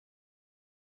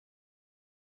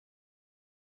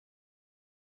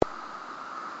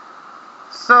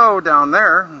So down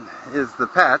there is the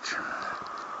patch.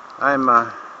 I'm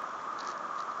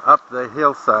up the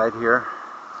hillside here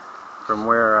from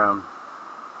where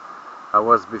I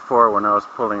was before when I was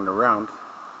pulling the round.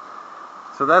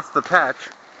 So that's the patch,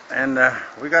 and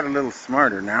we got a little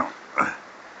smarter now.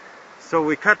 So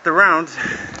we cut the rounds,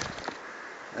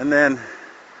 and then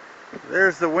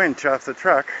there's the winch off the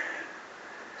truck,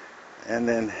 and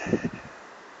then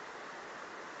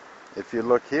if you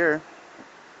look here,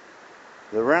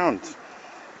 the rounds.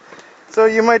 So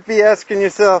you might be asking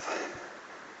yourself,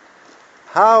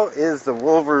 how is the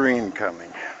Wolverine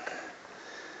coming?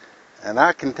 And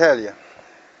I can tell you,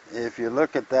 if you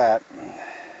look at that,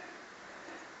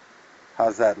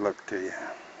 how's that look to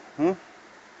you?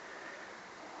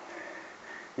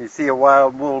 You see a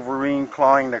wild Wolverine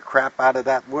clawing the crap out of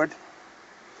that wood?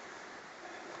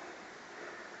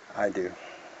 I do.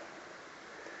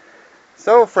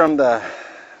 So from the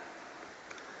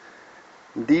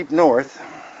deep north,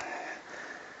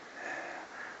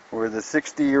 where the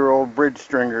 60-year-old bridge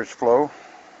stringers flow,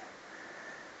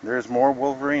 there's more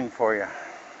Wolverine for you.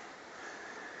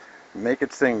 Make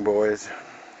it sing, boys.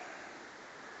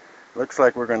 Looks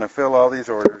like we're going to fill all these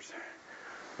orders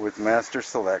with Master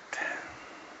Select.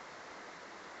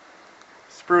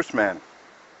 Spruce Man,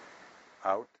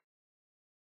 out.